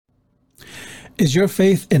Is your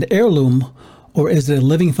faith an heirloom or is it a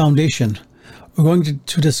living foundation? We're going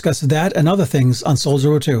to discuss that and other things on Soul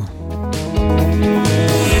Zero 2.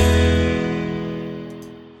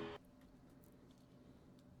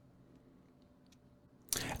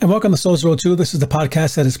 And welcome to Soul Zero 2. This is the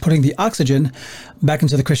podcast that is putting the oxygen back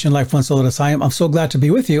into the Christian life one soul at a time. I'm so glad to be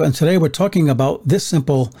with you. And today we're talking about this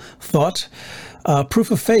simple thought, proof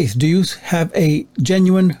of faith. Do you have a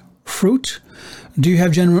genuine fruit? Do you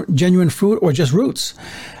have genuine fruit or just roots?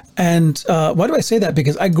 And why do I say that?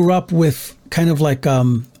 Because I grew up with kind of like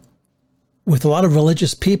with a lot of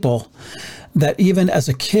religious people that even as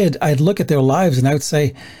a kid, I'd look at their lives and I would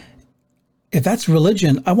say, if that's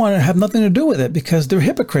religion, I want to have nothing to do with it because they're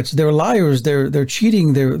hypocrites, they're liars, they're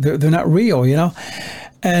cheating, they're not real, you know.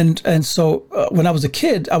 And so when I was a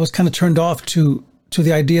kid, I was kind of turned off to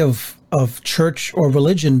the idea of church or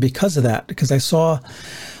religion because of that, because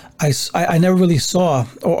I never really saw,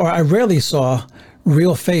 or I rarely saw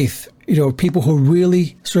real faith, you know, people who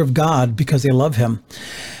really serve God because they love him.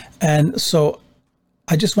 And so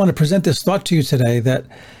I just want to present this thought to you today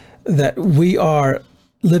that we are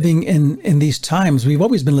living in these times. We've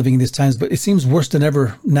always been living in these times, but it seems worse than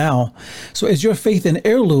ever now. So is your faith an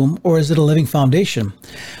heirloom or is it a living foundation?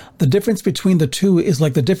 The difference between the two is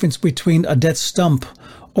like the difference between a dead stump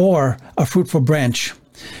or a fruitful branch.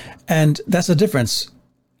 And that's the difference.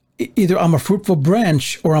 Either I'm a fruitful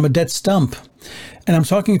branch or I'm a dead stump. And I'm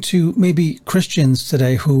talking to maybe Christians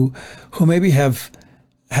today who maybe have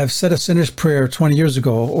said a sinner's prayer 20 years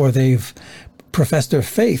ago, or they've professed their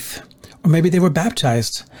faith, or maybe they were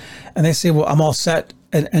baptized and they say, well, I'm all set.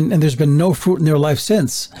 And there's been no fruit in their life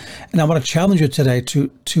since. And I want to challenge you today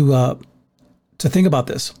to think about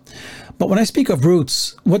this. But when I speak of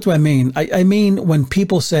roots, what do I mean? I mean, when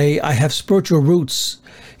people say I have spiritual roots,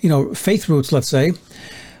 you know, faith roots, let's say,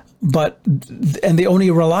 and they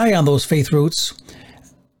only rely on those faith roots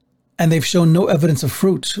and they've shown no evidence of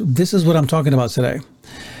fruit. This is what I'm talking about today.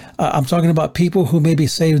 I'm talking about people who maybe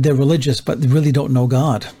say they're religious, but they really don't know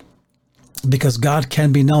God, because God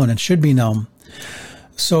can be known and should be known.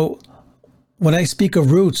 So when I speak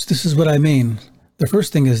of roots, this is what I mean. The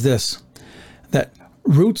first thing is this, that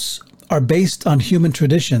roots are based on human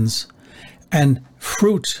traditions and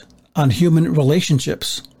fruit on human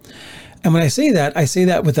relationships. And when I say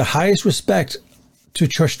that with the highest respect to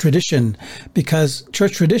church tradition, because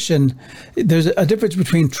church tradition, there's a difference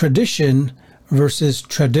between tradition versus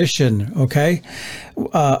tradition, okay?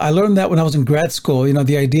 I learned that when I was in grad school, you know,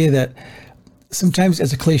 the idea that sometimes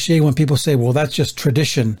it's a cliche when people say, well, that's just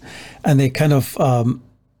tradition, and they kind of,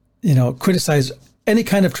 criticize any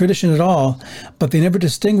kind of tradition at all, but they never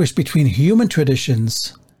distinguish between human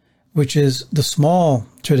traditions, which is the small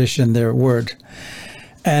tradition, their word,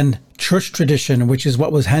 and church tradition, which is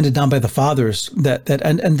what was handed down by the fathers that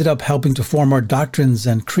ended up helping to form our doctrines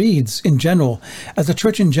and creeds in general. As a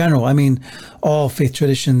church in general, I mean, all faith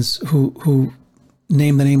traditions who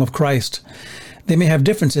name the name of Christ, they may have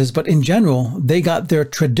differences, but in general, they got their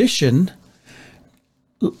tradition,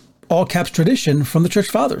 all caps tradition, from the church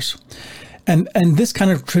fathers. And this kind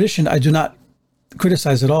of tradition, I do not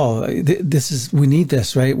criticize at all. We need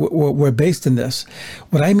this, right? We're based in this.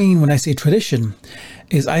 What I mean when I say tradition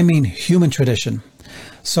is I mean human tradition.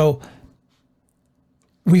 So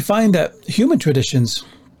we find that human traditions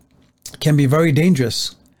can be very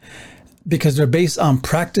dangerous because they're based on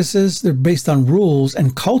practices, they're based on rules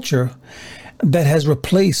and culture that has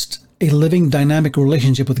replaced a living dynamic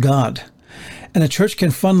relationship with God. And a church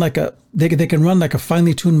can run like a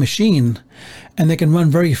finely tuned machine, and they can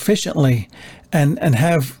run very efficiently and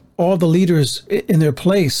have all the leaders in their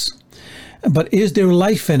place. But is there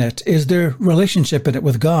life in it? Is there relationship in it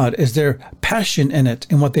with God? Is there passion in it,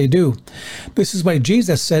 in what they do? This is why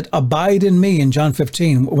Jesus said, abide in me in John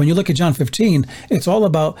 15. When you look at John 15, it's all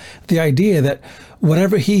about the idea that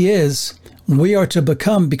whatever he is, we are to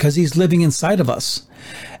become because he's living inside of us.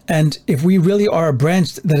 And if we really are a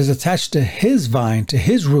branch that is attached to his vine, to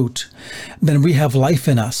his root, then we have life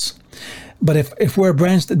in us. But if we're a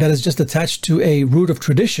branch that is just attached to a root of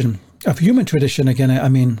tradition, of human tradition, again, I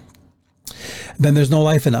mean, then there's no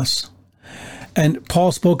life in us. And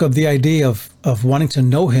Paul spoke of the idea of wanting to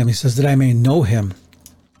know him. He says that I may know him.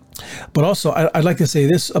 But also, I'd like to say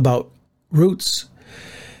this about roots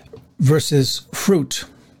versus fruit.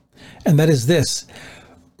 And that is this: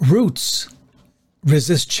 roots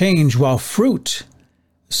resist change while fruit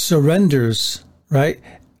surrenders, right?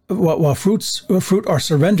 While fruit are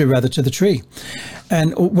surrendered rather to the tree.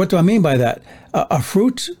 And what do I mean by that? A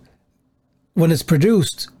fruit, when it's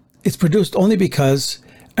produced only because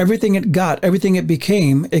everything it got, everything it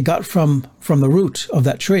became, it got from the root of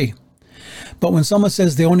that tree. But when someone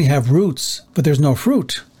says they only have roots, but there's no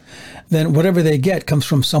fruit, then whatever they get comes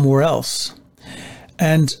from somewhere else.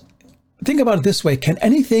 And think about it this way. Can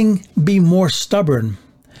anything be more stubborn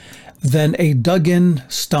than a dug-in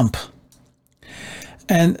stump?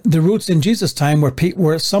 And the roots in Jesus' time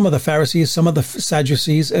were some of the Pharisees, some of the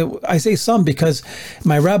Sadducees. I say some because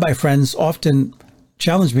my rabbi friends often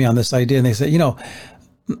challenge me on this idea. And they say,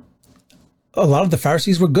 a lot of the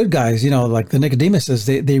Pharisees were good guys, like the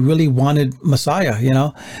Nicodemuses. They really wanted Messiah,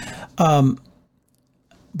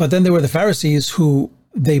 But then there were the Pharisees who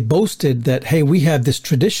they boasted that, hey, we have this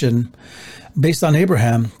tradition based on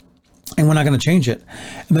Abraham, and we're not going to change it.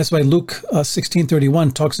 And that's why Luke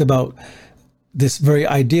 16:31 talks about this very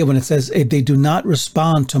idea when it says, if they do not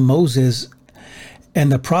respond to Moses and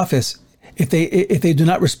the prophets, if they do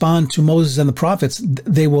not respond to Moses and the prophets,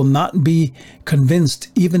 they will not be convinced,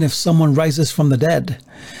 even if someone rises from the dead.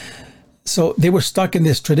 So they were stuck in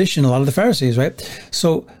this tradition, a lot of the Pharisees, right?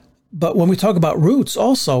 But when we talk about roots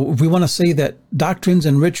also, we want to say that doctrines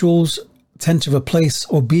and rituals tend to replace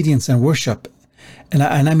obedience and worship. And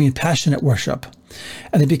I mean passionate worship.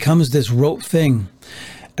 And it becomes this rote thing.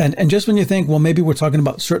 And just when you think, well, maybe we're talking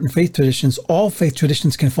about certain faith traditions, all faith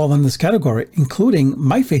traditions can fall in this category, including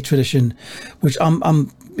my faith tradition, which I'm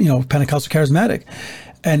Pentecostal charismatic.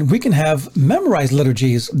 And we can have memorized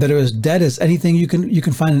liturgies that are as dead as anything you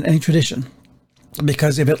can find in any tradition.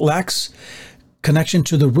 Because if it lacks connection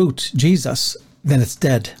to the root, Jesus, then it's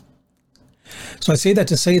dead. So I say that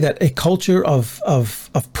to say that a culture of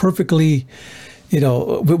perfectly, we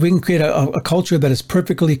can create a culture that is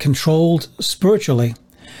perfectly controlled spiritually,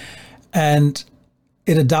 and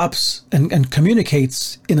it adopts and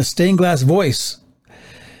communicates in a stained glass voice,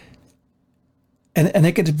 and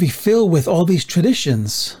it could be filled with all these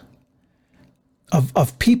traditions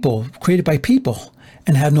of people created by people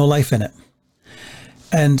and have no life in it.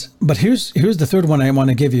 But here's the third one I want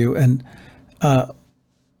to give you. And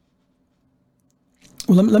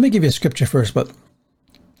let me give you a scripture first, but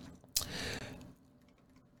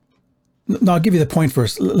no, I'll give you the point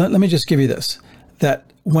first. Let me just give you this, that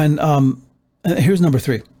when, here's number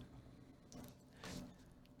 3.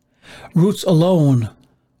 Roots alone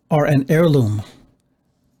are an heirloom,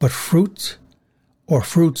 but fruits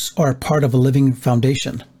are a part of a living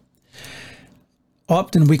foundation.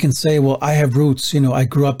 Often we can say, well, I have roots, I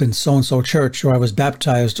grew up in so-and-so church, or I was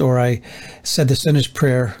baptized, or I said the sinner's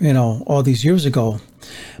prayer, all these years ago.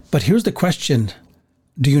 But here's the question.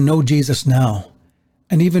 Do you know Jesus now?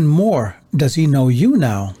 And even more, does he know you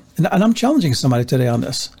now? And I'm challenging somebody today on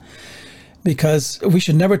this, because we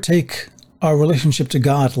should never take our relationship to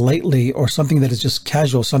God lightly, or something that is just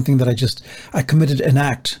casual, something that I committed an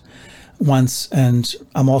act once and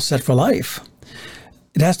I'm all set for life.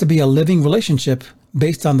 It has to be a living relationship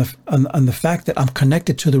based on the fact that I'm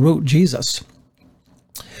connected to the root, Jesus.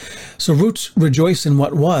 So roots rejoice in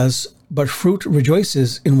what was, but fruit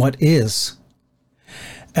rejoices in what is.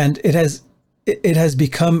 And it has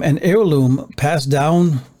become an heirloom passed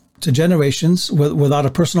down to generations without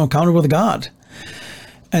a personal encounter with God.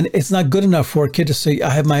 And it's not good enough for a kid to say,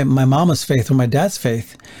 I have my mama's faith or my dad's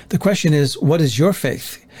faith. The question is, what is your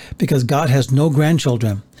faith? Because God has no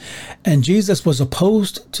grandchildren. And Jesus was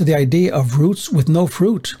opposed to the idea of roots with no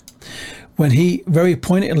fruit, when he very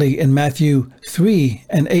pointedly in Matthew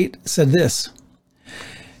 3:8 said this.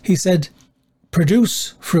 He said,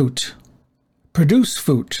 produce fruit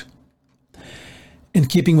in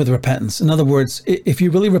keeping with repentance. In other words, if you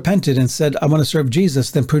really repented and said, I want to serve Jesus,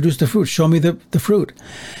 then produce the fruit. Show me the fruit.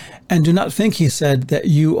 And do not think, he said, that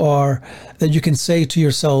you can say to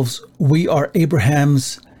yourselves, we have Abraham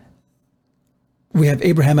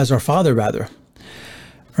as our father, rather.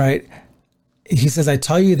 Right? He says, I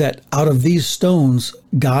tell you that out of these stones,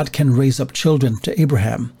 God can raise up children to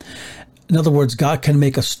Abraham. In other words, God can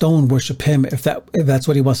make a stone worship him if that's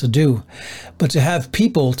what he wants to do. But to have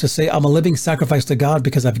people to say, I'm a living sacrifice to God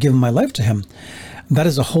because I've given my life to him, that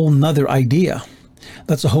is a whole nother idea.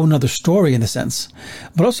 That's a whole nother story in a sense.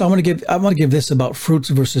 But also I want to give this about fruits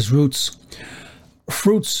versus roots.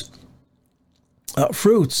 Roots are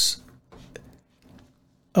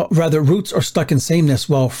stuck in sameness,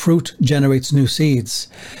 while fruit generates new seeds.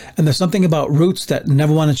 And there's something about roots that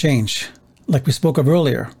never want to change, like we spoke of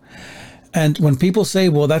earlier. And when people say,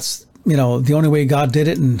 well, that's, the only way God did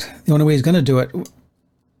it and the only way he's going to do it,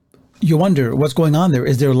 you wonder what's going on there.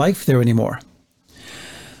 Is there life there anymore?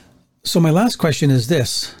 So my last question is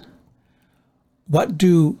this. What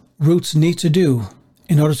do roots need to do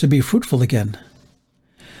in order to be fruitful again?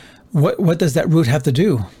 What does that root have to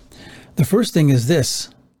do? The first thing is this.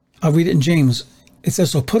 I'll read it in James. it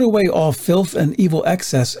says, so put away all filth and evil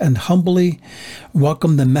excess and humbly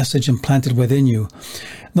welcome the message implanted within you.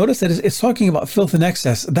 Notice that it's talking about filth and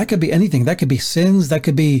excess. That could be anything. That could be sins. That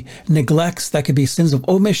could be neglects. That could be sins of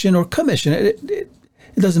omission or commission. It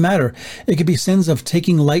doesn't matter. It could be sins of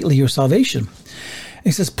taking lightly your salvation.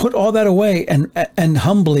 It says, put all that away and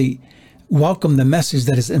humbly welcome the message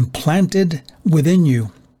that is implanted within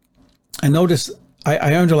you. And notice,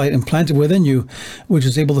 I underline implanted within you, which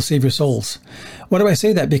is able to save your souls. Why do I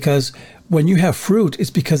say that? Because when you have fruit,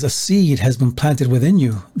 it's because a seed has been planted within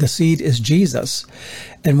you. The seed is Jesus.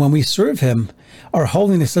 And when we serve him, our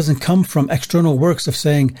holiness doesn't come from external works of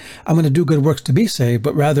saying, I'm going to do good works to be saved,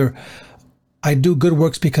 but rather, I do good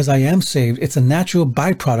works because I am saved. It's a natural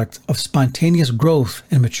byproduct of spontaneous growth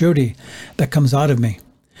and maturity that comes out of me.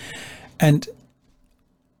 And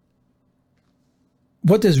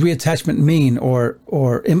what does reattachment mean or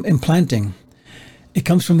implanting? It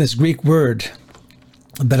comes from this Greek word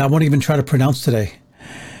that I won't even try to pronounce today.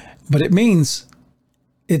 But it means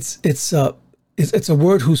it's a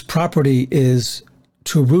word whose property is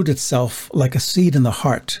to root itself like a seed in the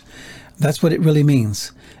heart. That's what it really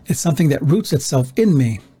means. It's something that roots itself in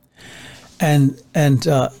me. But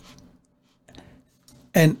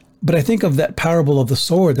I think of that parable of the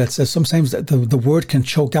sword that says sometimes that the word can be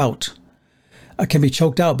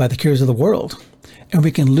choked out by the cares of the world. And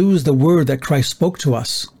we can lose the word that Christ spoke to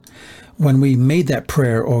us when we made that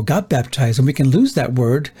prayer or got baptized, and we can lose that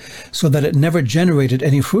word so that it never generated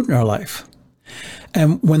any fruit in our life.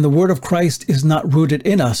 And when the word of Christ is not rooted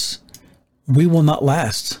in us, we will not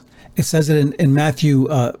last. It says it in Matthew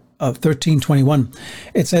 13:21.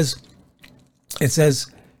 It says,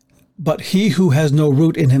 but he who has no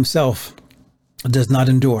root in himself does not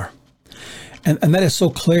endure. And that is so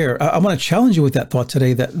clear. I want to challenge you with that thought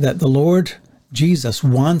today, that the Lord Jesus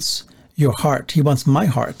wants your heart. He wants my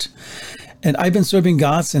heart. And I've been serving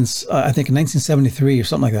God since, I think, 1973 or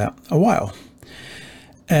something like that, a while.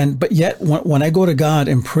 But yet, when I go to God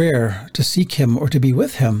in prayer to seek him or to be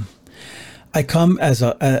with him, I come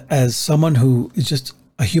as someone who is just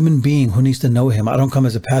a human being who needs to know him. I don't come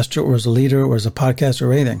as a pastor or as a leader or as a podcaster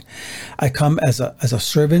or anything. I come as a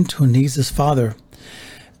servant who needs his Father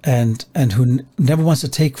and who never wants to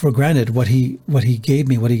take for granted what he gave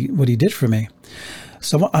me, what he did for me.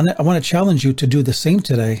 So I want to challenge you to do the same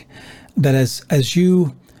today. That as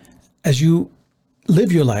you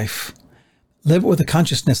live your life, live with the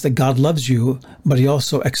consciousness that God loves you, but he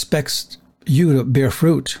also expects you to bear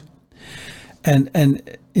fruit.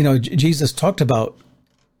 And Jesus talked about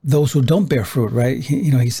those who don't bear fruit, right?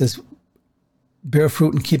 He says, bear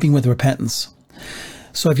fruit in keeping with repentance.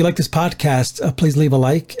 So if you like this podcast, please leave a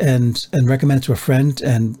like and recommend it to a friend.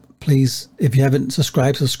 And please, if you haven't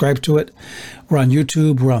subscribed to it. We're on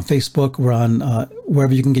YouTube, we're on Facebook, we're on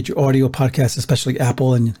wherever you can get your audio podcasts, especially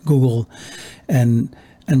Apple and Google and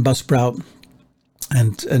Buzzsprout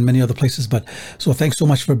and many other places. So thanks so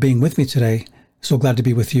much for being with me today. So glad to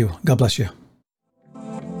be with you. God bless you.